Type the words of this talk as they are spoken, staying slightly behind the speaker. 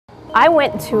I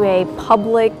went to a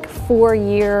public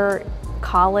 4-year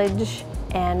college,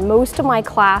 and most of my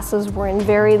classes were in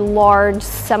very large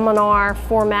seminar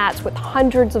formats with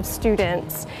hundreds of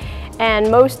students, and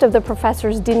most of the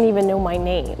professors didn't even know my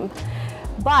name.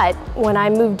 But when I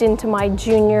moved into my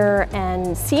junior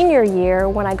and senior year,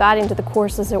 when I got into the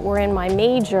courses that were in my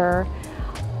major,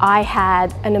 I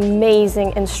had an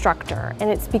amazing instructor, and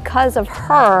it's because of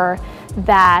her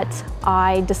that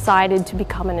I decided to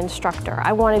become an instructor.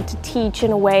 I wanted to teach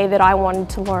in a way that I wanted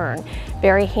to learn.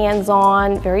 Very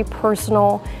hands-on, very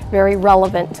personal, very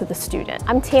relevant to the student.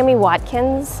 I'm Tammy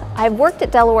Watkins. I've worked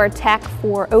at Delaware Tech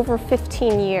for over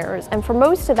 15 years, and for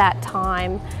most of that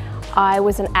time, I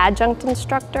was an adjunct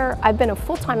instructor. I've been a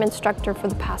full-time instructor for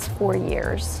the past 4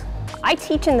 years. I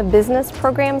teach in the business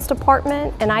programs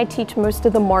department, and I teach most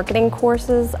of the marketing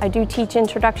courses. I do teach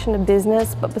introduction to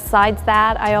business, but besides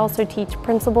that, I also teach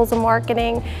principles of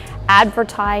marketing,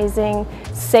 advertising,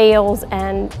 sales,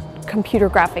 and computer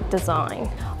graphic design.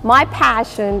 My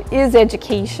passion is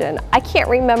education. I can't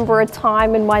remember a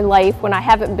time in my life when I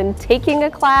haven't been taking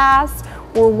a class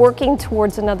or working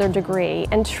towards another degree.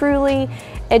 And truly,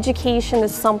 education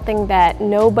is something that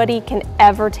nobody can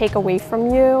ever take away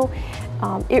from you.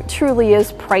 It truly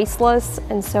is priceless,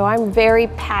 and so I'm very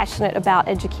passionate about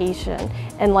education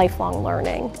and lifelong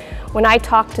learning. When I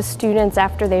talk to students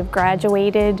after they've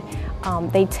graduated,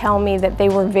 they tell me that they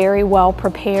were very well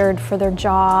prepared for their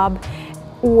job,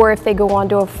 or if they go on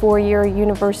to a 4-year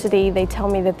university, they tell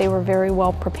me that they were very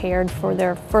well prepared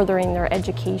for furthering their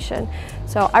education.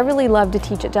 So I really love to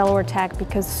teach at Delaware Tech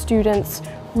because students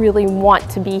really want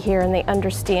to be here and they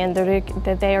understand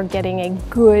that they are getting a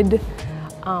good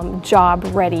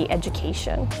job-ready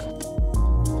education.